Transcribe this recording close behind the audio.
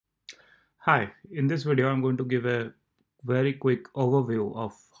Hi, in this video I'm going to give a very quick overview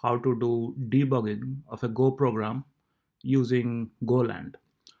of how to do debugging of a Go program using Goland.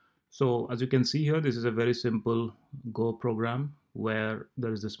 So as you can see here, this is a very simple Go program where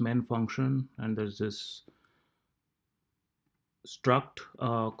there is this main function and there's this struct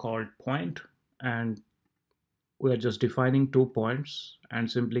called point, and we are just defining 2 points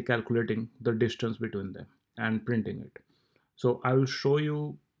and simply calculating the distance between them and printing it. So I will show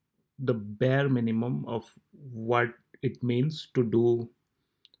you the bare minimum of what it means to do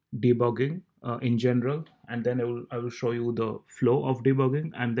debugging in general, and then I will show you the flow of debugging,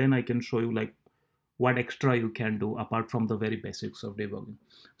 and then I can show you like what extra you can do apart from the very basics of debugging.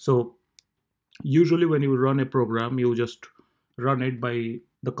 So usually when you run a program, you just run it by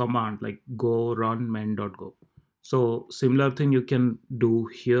the command like go run main.go. So similar thing you can do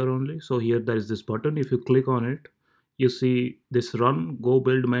here only. So here there is this button. If you click on it, you see this run go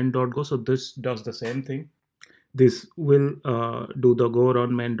build main.go. So this does the same thing. This will do the go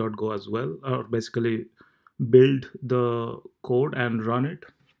run main.go as well, or basically build the code and run it.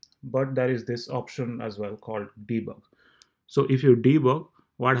 But there is this option as well called debug. So if you debug,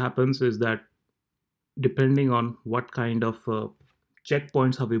 what happens is that depending on what kind of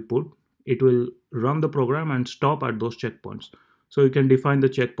checkpoints have you put, it will run the program and stop at those checkpoints. So you can define the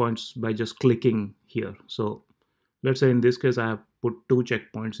checkpoints by just clicking here. So let's say in this case I have put 2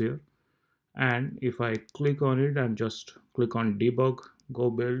 checkpoints here, and if I click on it and just click on debug go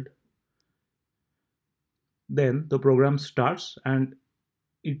build, then the program starts and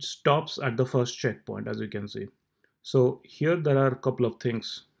it stops at the first checkpoint, as you can see. So here there are a couple of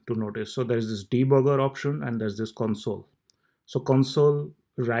things to notice. So there's this debugger option and there's this console. So console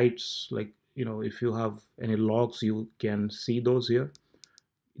writes, like, if you have any logs, you can see those here.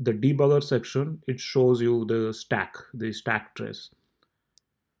 The debugger section, it shows you the stack trace.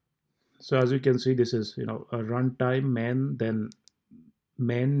 So as you can see, this is a runtime main, then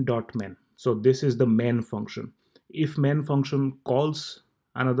main.main. So this is the main function. If main function calls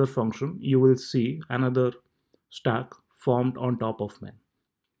another function, you will see another stack formed on top of main.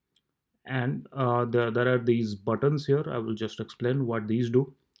 And there are these buttons here. I will just explain what these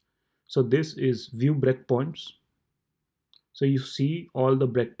do. So this is view breakpoints. So you see all the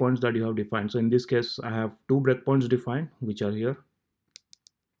breakpoints that you have defined. So in this case, I have 2 breakpoints defined, which are here.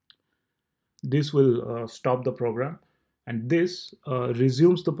 This will stop the program, and this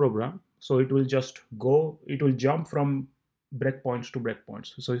resumes the program. So it will just go, it will jump from breakpoints to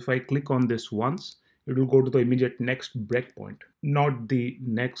breakpoints. So if I click on this once, it will go to the immediate next breakpoint, not the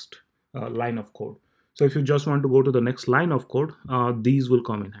next line of code. So if you just want to go to the next line of code, these will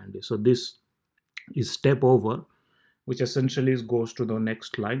come in handy. So this is step over, which essentially goes to the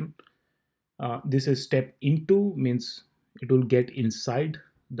next line. This is step into, means it will get inside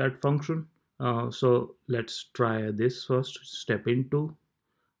that function. So let's try this first. Step into.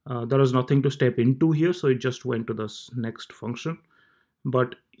 There was nothing to step into here, so it just went to the next function.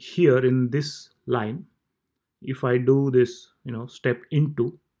 But here in this line, if I do this, step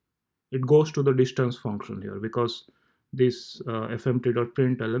into, it goes to the distance function here, because this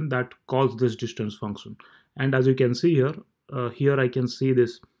fmt.println that calls this distance function. And as you can see here, here I can see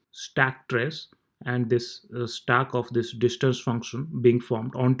this stack trace and this stack of this distance function being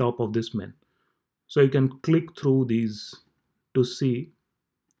formed on top of this main. So you can click through these to see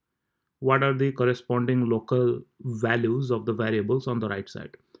what are the corresponding local values of the variables on the right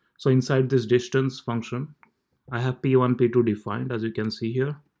side. So inside this distance function, I have p1, p2 defined, as you can see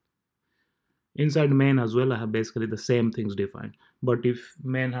here. Inside main as well, I have basically the same things defined. But if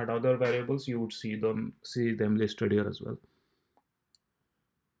main had other variables, you would see them listed here as well.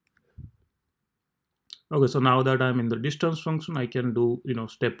 Okay, so now that I'm in the distance function, I can do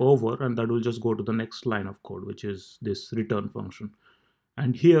step over, and that will just go to the next line of code, which is this return function.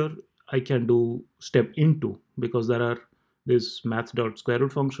 And here I can do step into, because there are this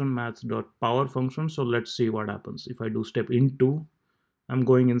math.square-root function, math.power function. So let's see what happens. If I do step into, I'm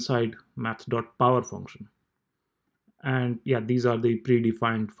going inside math.power function. And yeah, these are the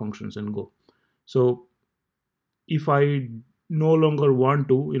predefined functions in Go. So if I no longer want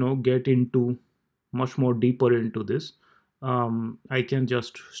to get into much more deeper into this, I can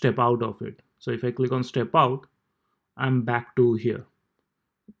just step out of it. So if I click on step out, I'm back to here.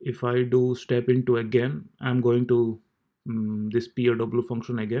 If I do step into again, I'm going to this POW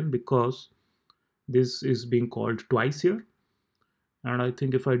function again, because this is being called twice here. And I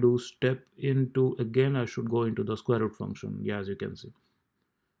think if I do step into again, I should go into the square root function. Yeah, as you can see.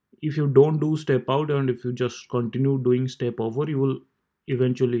 If you don't do step out and if you just continue doing step over, you will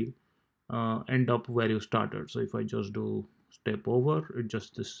eventually end up where you started. So if I just do step over, it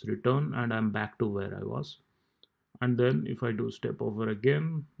just this return and I'm back to where I was. And then if I do step over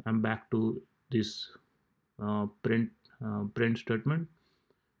again, I'm back to this print statement,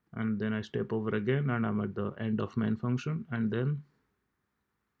 and then I step over again and I'm at the end of main function, and then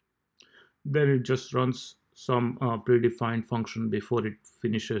it just runs some predefined function before it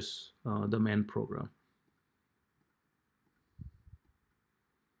finishes the main program.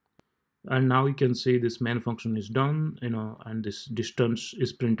 And now you can see this main function is done, and this distance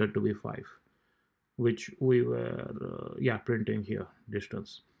is printed to be 5, which we were printing here,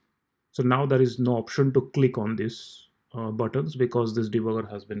 distance. So now there is no option to click on these buttons because this debugger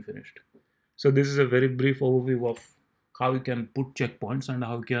has been finished. So this is a very brief overview of how you can put checkpoints and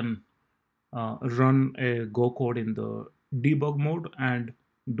how you can run a Go code in the debug mode and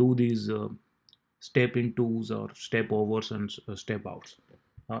do these step intos or step overs and step outs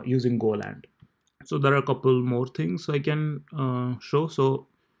using Goland. So there are a couple more things I can show. So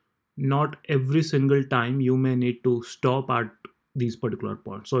not every single time you may need to stop at these particular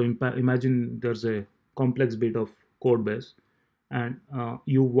points. So imagine there's a complex bit of code base, and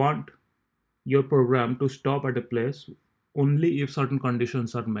you want your program to stop at a place only if certain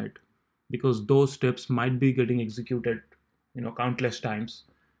conditions are met, because those steps might be getting executed countless times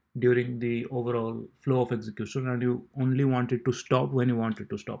during the overall flow of execution, and you only want it to stop when you want it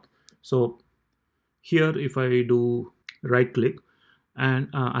to stop. So here if I do right click and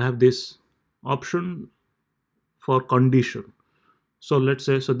I have this option for condition. So let's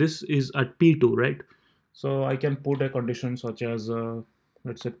say, so this is at p2, right? So I can put a condition such as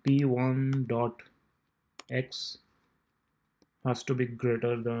let's say p1 dot x has to be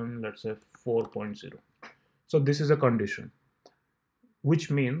greater than, let's say, 4.0. So this is a condition,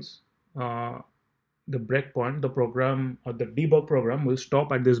 which means the breakpoint, the program or the debug program will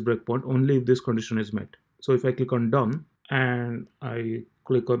stop at this breakpoint only if this condition is met. So if I click on done and I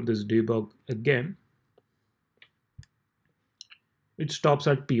click on this debug again, it stops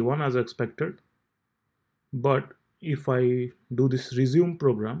at p1 as expected. But if I do this resume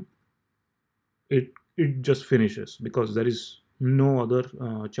program, it just finishes because there is no other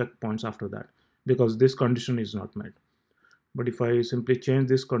checkpoints after that, because this condition is not met. But if I simply change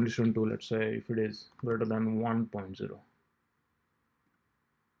this condition to, let's say, if it is greater than 1.0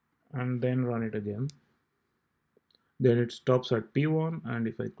 and then run it again, then it stops at p1, and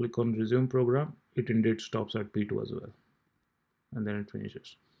if I click on resume program, it indeed stops at p2 as well, and then it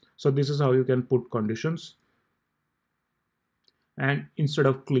finishes. So this is how you can put conditions. And instead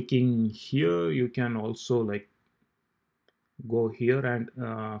of clicking here, you can also like go here and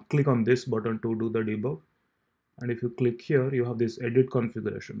click on this button to do the debug. And if you click here, you have this edit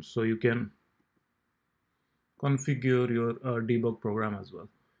configuration, so you can configure your debug program as well.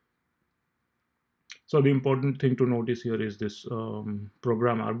 So the important thing to notice here is this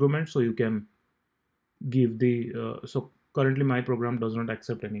program argument. So you can give the so currently my program does not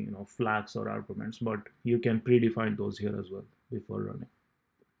accept any flags or arguments, but you can predefine those here as well before running.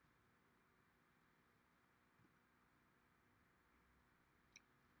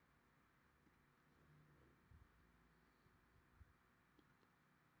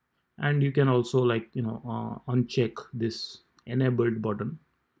 And you can also like uncheck this enabled button.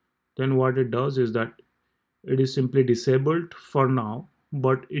 Then what it does is that it is simply disabled for now,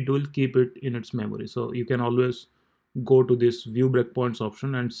 but it will keep it in its memory. So you can always go to this view breakpoints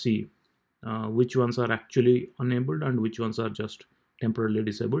option and see which ones are actually enabled and which ones are just temporarily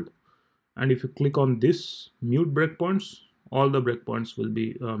disabled. And if you click on this mute breakpoints, all the breakpoints will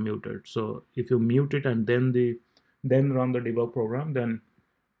be muted. So if you mute it and then run the debug program, then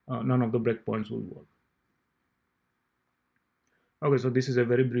none of the breakpoints will work. Okay, so this is a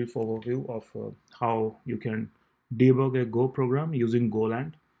very brief overview of how you can debug a Go program using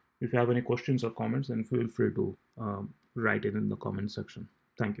Goland. If you have any questions or comments, then feel free to write it in the comment section.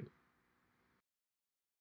 Thank you.